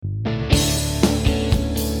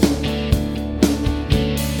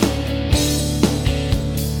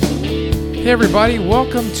Hey everybody,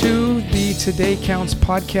 welcome to the Today Counts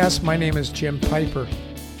podcast. My name is Jim Piper.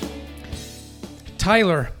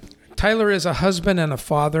 Tyler is a husband and a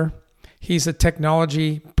father. He's a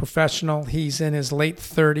technology professional. He's in his late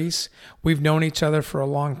 30s. We've known each other for a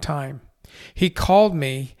long time. He called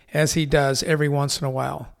me, as he does every once in a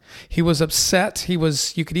while. He was upset.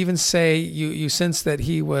 You could even say, you sense that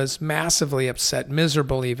he was massively upset,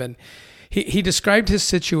 miserable even. He described his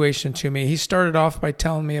situation to me. He started off by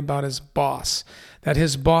telling me about his boss, that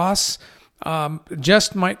his boss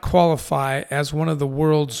just might qualify as one of the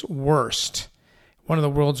world's worst.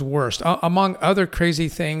 Among other crazy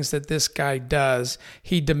things that this guy does,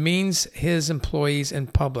 he demeans his employees in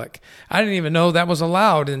public. I didn't even know that was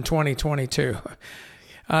allowed in 2022.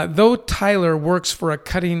 Though Tyler works for a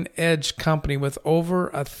cutting-edge company with over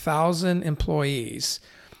 1,000 employees,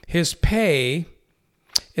 his pay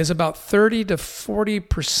is about 30 to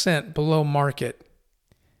 40% below market.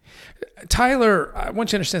 Tyler, I want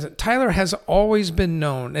you to understand that Tyler has always been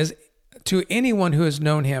known as, to anyone who has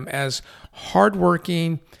known him, as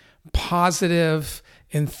hardworking, positive,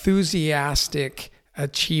 enthusiastic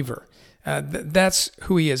achiever. That's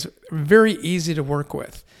who he is. Very easy to work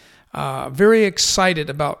with. Very excited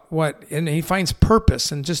about and he finds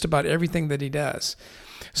purpose in just about everything that he does.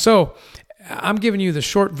 So I'm giving you the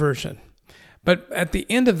short version. But at the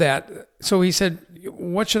end of that, so he said,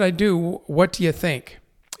 what should I do? What do you think?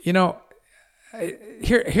 You know,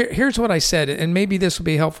 here's what I said, and maybe this will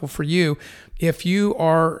be helpful for you if you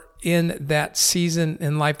are in that season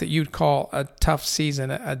in life that you'd call a tough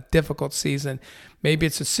season, a difficult season. Maybe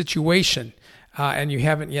it's a situation, and you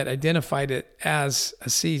haven't yet identified it as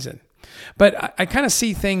a season. But I kind of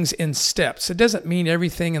see things in steps. It doesn't mean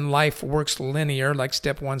everything in life works linear, like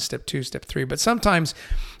step 1, step 2, step 3. But sometimes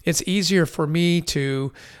it's easier for me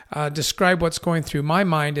to describe what's going through my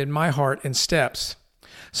mind and my heart in steps.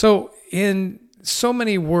 So in so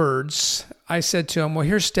many words, I said to him, well,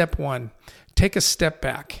 here's step 1. Take a step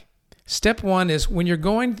back. Step 1 is when you're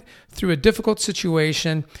going through a difficult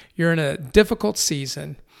situation, you're in a difficult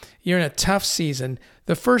season, you're in a tough season,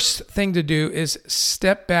 the first thing to do is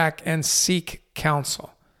step back and seek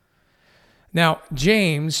counsel. Now,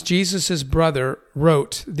 James, Jesus' brother,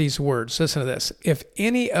 wrote these words. Listen to this. If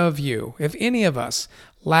any of us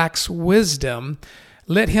lacks wisdom,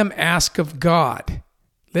 let him ask of God.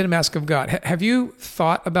 Let him ask of God. Have you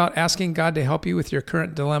thought about asking God to help you with your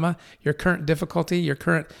current dilemma, your current difficulty, your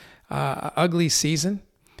current ugly season?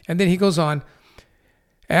 And then he goes on,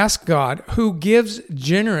 ask God, who gives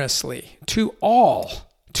generously to all,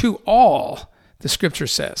 the scripture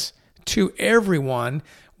says, to everyone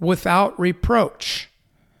without reproach,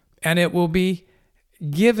 and it will be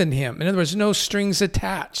given him. In other words, no strings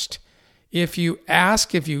attached. If you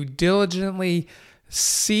ask, if you diligently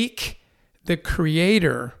seek the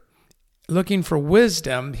Creator, looking for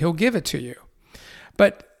wisdom, he'll give it to you.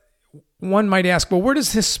 But one might ask, well, where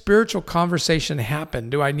does this spiritual conversation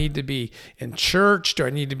happen? Do I need to be in church? Do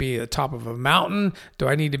I need to be at the top of a mountain? Do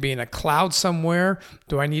I need to be in a cloud somewhere?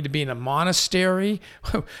 Do I need to be in a monastery?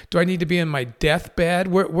 Do I need to be in my deathbed?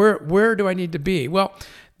 Where do I need to be? Well,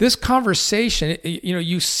 this conversation,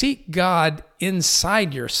 you seek God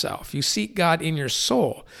inside yourself. You seek God in your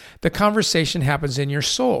soul. The conversation happens in your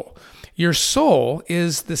soul. Your soul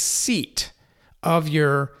is the seat of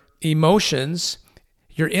your emotions,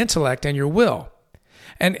 your intellect, and your will.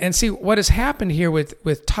 And see, what has happened here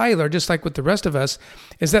with Tyler, just like with the rest of us,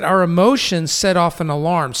 is that our emotions set off an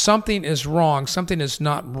alarm. Something is wrong. Something is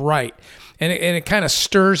not right. And it kind of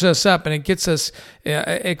stirs us up and it gets us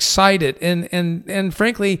excited. And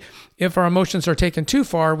frankly, if our emotions are taken too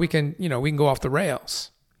far, we can go off the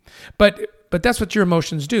rails. But that's what your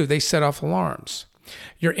emotions do. They set off alarms.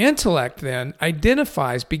 Your intellect then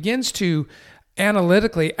begins to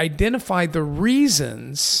analytically identify the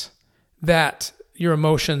reasons that your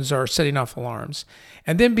emotions are setting off alarms,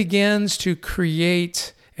 and then begins to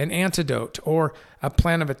create an antidote or a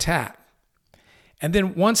plan of attack. And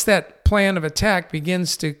then once that plan of attack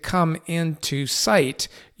begins to come into sight,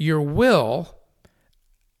 your will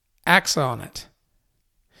acts on it.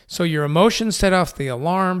 So your emotions set off the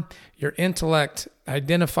alarm, your intellect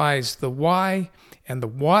identifies the why and the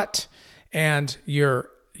what, and your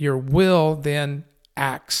will then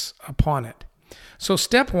acts upon it. So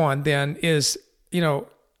step 1 then is,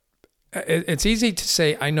 it's easy to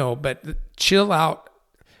say, I know, but chill out,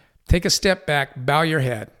 take a step back, bow your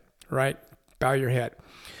head, right? Bow your head.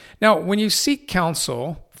 Now, when you seek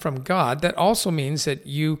counsel from God, that also means that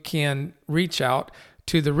you can reach out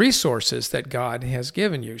to the resources that God has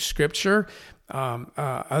given you, Scripture,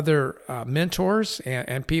 other mentors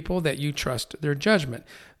and people that you trust their judgment.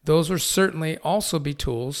 Those will certainly also be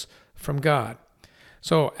tools from God.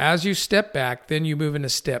 So as you step back, then you move into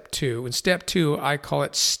step 2. In step 2, I call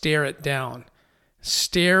it stare it down.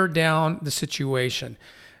 Stare down the situation.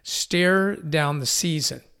 Stare down the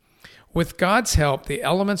season. With God's help, the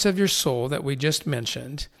elements of your soul that we just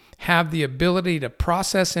mentioned have the ability to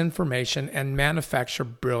process information and manufacture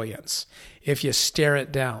brilliance. If you stare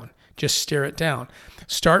it down, just stare it down.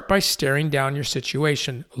 Start by staring down your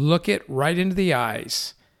situation. Look it right into the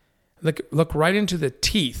eyes. Look right into the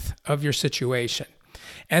teeth of your situation.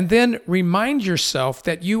 And then remind yourself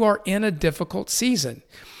that you are in a difficult season.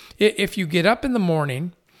 If you get up in the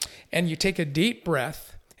morning and you take a deep breath,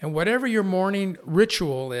 and whatever your morning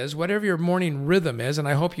ritual is, whatever your morning rhythm is, and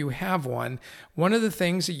I hope you have one of the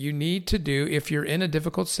things that you need to do if you're in a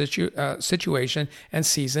difficult situation and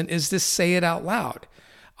season is to say it out loud.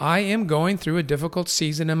 I am going through a difficult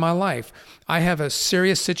season in my life. I have a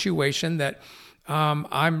serious situation that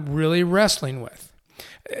I'm really wrestling with.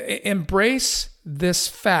 Embrace this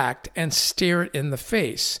fact and stare it in the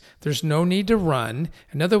face. There's no need to run.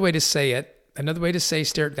 Another way to say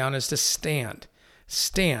stare it down is to stand.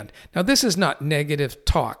 Stand. Now, this is not negative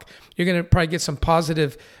talk. You're going to probably get some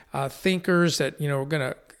positive thinkers that, are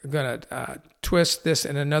going to twist this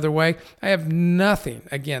in another way. I have nothing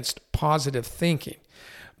against positive thinking.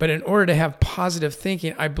 But in order to have positive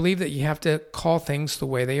thinking, I believe that you have to call things the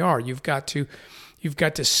way they are. You've got to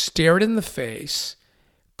stare it in the face,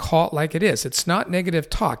 call it like it is. It's not negative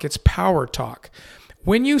talk, it's power talk.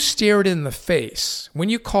 When you stare it in the face, when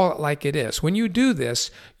you call it like it is, when you do this,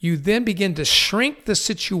 you then begin to shrink the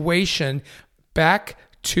situation back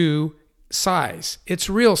to size, its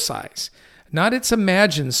real size, not its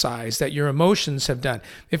imagined size that your emotions have done.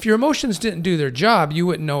 If your emotions didn't do their job, you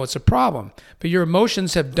wouldn't know it's a problem. But your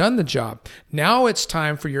emotions have done the job. Now it's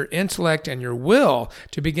time for your intellect and your will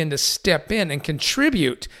to begin to step in and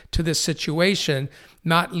contribute to this situation,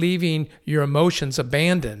 not leaving your emotions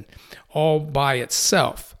abandoned all by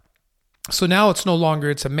itself. So now it's no longer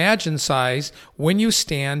its imagined size. When you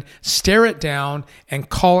stand, stare it down and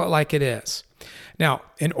call it like it is. Now,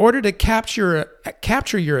 in order to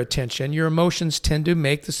capture your attention, your emotions tend to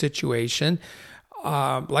make the situation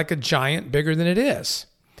like a giant bigger than it is.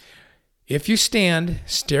 If you stand,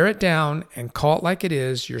 stare it down, and call it like it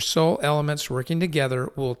is, your soul elements working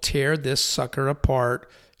together will tear this sucker apart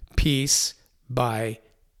piece by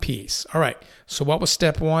piece. All right, so what was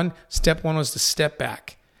step 1? Step 1 was to step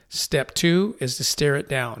back. Step 2 is to stare it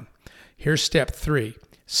down. Here's step 3,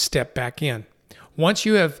 step back in. Once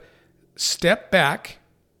you have stepped back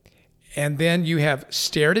and then you have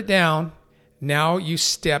stared it down, now you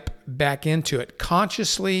step back into it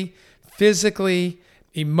consciously, physically,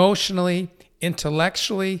 emotionally,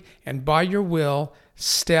 intellectually, and by your will,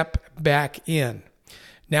 step back in.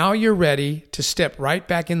 Now you're ready to step right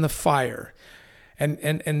back in the fire.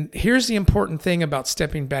 And here's the important thing about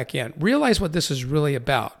stepping back in. Realize what this is really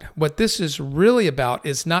about. What this is really about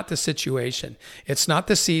is not the situation. It's not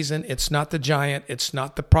the season. It's not the giant. It's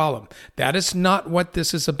not the problem. That is not what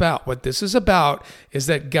this is about. What this is about is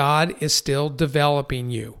that God is still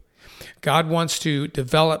developing you. God wants to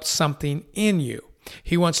develop something in you.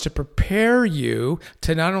 He wants to prepare you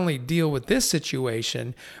to not only deal with this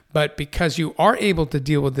situation, but because you are able to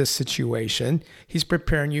deal with this situation, He's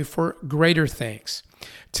preparing you for greater things.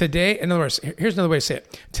 Today, in other words, here's another way to say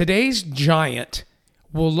it. Today's giant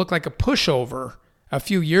will look like a pushover a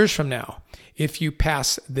few years from now if you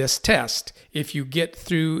pass this test, if you get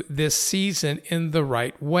through this season in the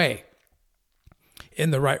right way.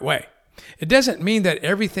 In the right way. It doesn't mean that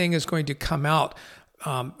everything is going to come out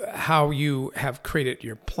how you have created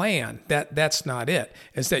your plan. That's not it.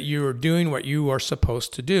 It's that you are doing what you are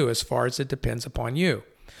supposed to do as far as it depends upon you.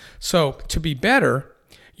 So to be better,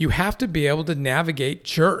 you have to be able to navigate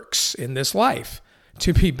jerks in this life.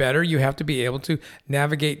 To be better, you have to be able to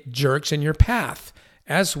navigate jerks in your path,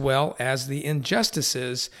 as well as the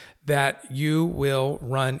injustices that you will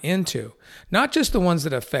run into. Not just the ones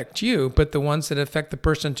that affect you, but the ones that affect the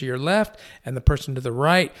person to your left and the person to the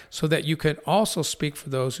right, so that you can also speak for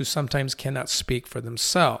those who sometimes cannot speak for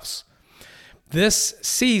themselves. This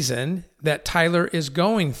season that Tyler is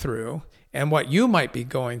going through, and what you might be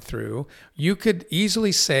going through, you could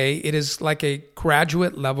easily say it is like a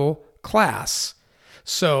graduate level class.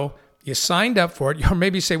 So you signed up for it, or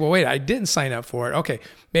maybe you say, well, wait, I didn't sign up for it. Okay,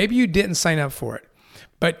 maybe you didn't sign up for it,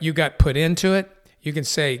 but you got put into it. You can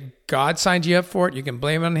say God signed you up for it. You can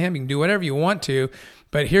blame it on Him. You can do whatever you want to.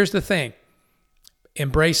 But here's the thing.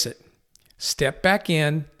 Embrace it. Step back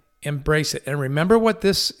in. Embrace it. And remember what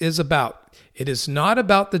this is about. It is not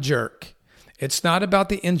about the jerk. It's not about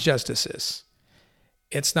the injustices.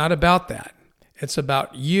 It's not about that. It's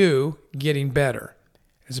about you getting better.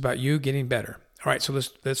 It's about you getting better. All right, so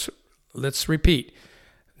let's repeat.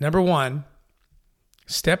 Number 1,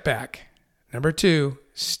 step back. Number 2,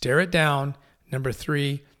 stare it down. Number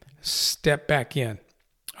 3, step back in.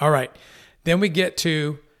 All right, then we get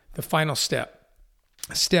to the final step.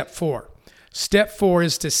 Step 4. Step 4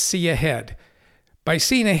 is to see ahead. By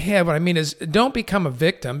seeing ahead, what I mean is don't become a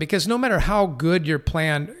victim, because no matter how good your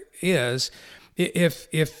plan is,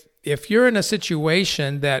 if you're in a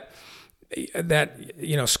situation that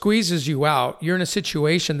squeezes you out, you're in a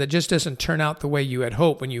situation that just doesn't turn out the way you had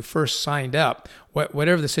hoped when you first signed up,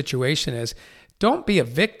 whatever the situation is, don't be a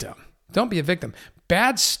victim. Don't be a victim.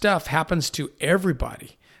 Bad stuff happens to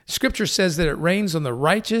everybody. Scripture says that it rains on the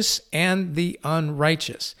righteous and the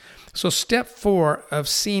unrighteous. So step 4 of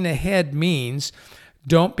seeing ahead means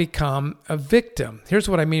don't become a victim. Here's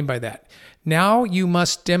what I mean by that. Now you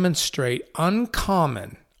must demonstrate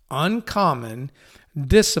uncommon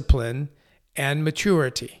discipline and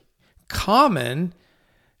maturity. Common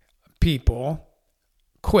people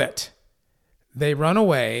quit. They run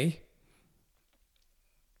away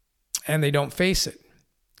and they don't face it.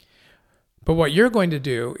 But what you're going to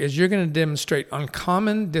do is you're going to demonstrate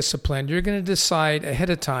uncommon discipline. You're going to decide ahead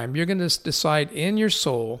of time. You're going to decide in your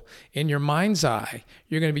soul, in your mind's eye,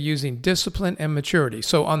 you're going to be using discipline and maturity.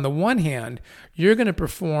 So on the one hand, you're going to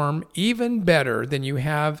perform even better than you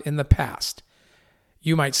have in the past.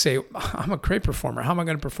 You might say, I'm a great performer. How am I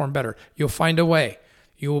going to perform better? You'll find a way.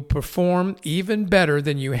 You will perform even better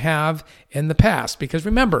than you have in the past. Because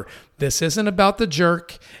remember, this isn't about the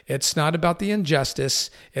jerk. It's not about the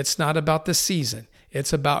injustice. It's not about the season.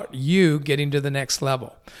 It's about you getting to the next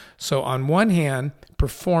level. So on one hand,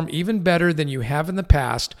 perform even better than you have in the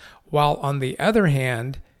past, while on the other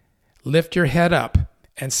hand, lift your head up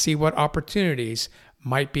and see what opportunities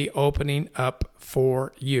might be opening up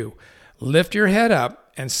for you. Lift your head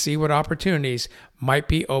up and see what opportunities might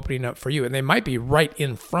be opening up for you. And they might be right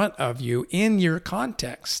in front of you in your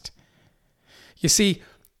context. You see,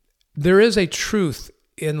 there is a truth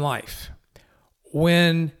in life.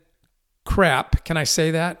 When crap, can I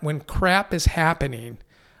say that? When crap is happening,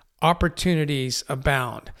 opportunities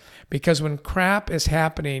abound. Because when crap is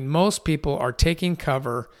happening, most people are taking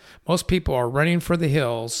cover, most people are running for the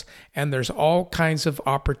hills, and there's all kinds of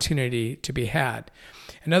opportunity to be had.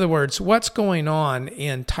 In other words, what's going on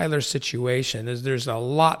in Tyler's situation is there's a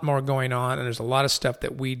lot more going on, and there's a lot of stuff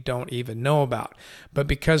that we don't even know about. But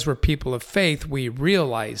because we're people of faith, we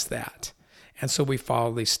realize that. And so we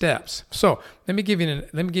follow these steps. So let me give you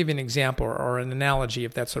an example or an analogy,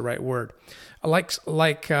 if that's the right word.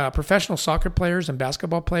 Like professional soccer players and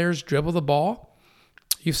basketball players dribble the ball.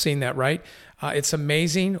 You've seen that, right? It's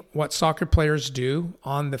amazing what soccer players do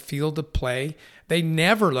on the field of play. They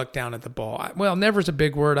never look down at the ball. Well, never is a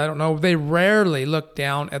big word. I don't know. They rarely look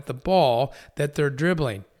down at the ball that they're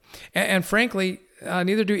dribbling. And frankly,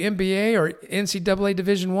 neither do NBA or NCAA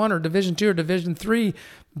Division I or Division II or Division III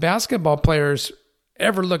basketball players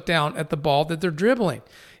ever look down at the ball that they're dribbling.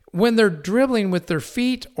 When they're dribbling with their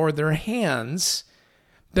feet or their hands,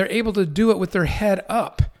 they're able to do it with their head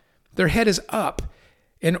up. Their head is up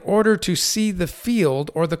in order to see the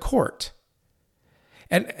field or the court.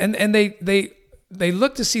 And they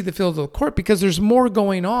look to see the field or the court because there's more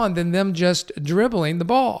going on than them just dribbling the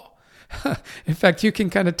ball. In fact, you can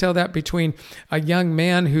kind of tell that between a young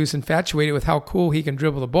man who's infatuated with how cool he can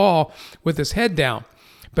dribble the ball with his head down.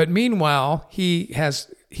 But meanwhile, he's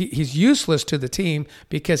useless to the team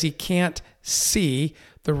because he can't see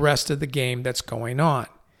the rest of the game that's going on.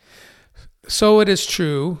 So it is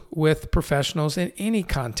true with professionals in any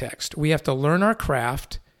context. We have to learn our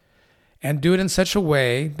craft and do it in such a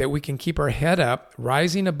way that we can keep our head up,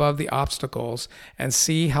 rising above the obstacles, and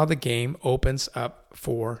see how the game opens up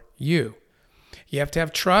for you. You have to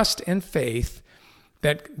have trust and faith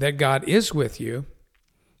that God is with you,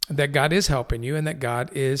 that God is helping you, and that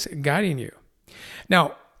God is guiding you.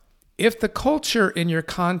 Now, if the culture in your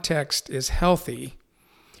context is healthy,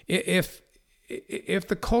 if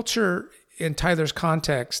the culture in Tyler's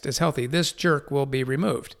context is healthy, this jerk will be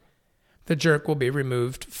removed. The jerk will be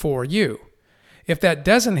removed for you. If that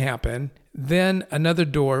doesn't happen, then another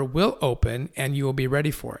door will open and you will be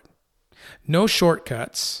ready for it. No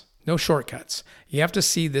shortcuts. You have to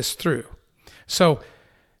see this through. So,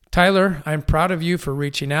 Tyler, I'm proud of you for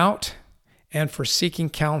reaching out and for seeking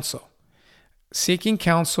counsel. Seeking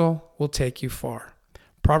counsel will take you far.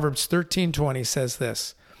 Proverbs 13:20 says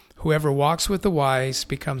this, "Whoever walks with the wise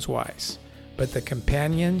becomes wise, but the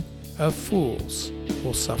companion of fools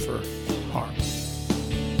will suffer harm."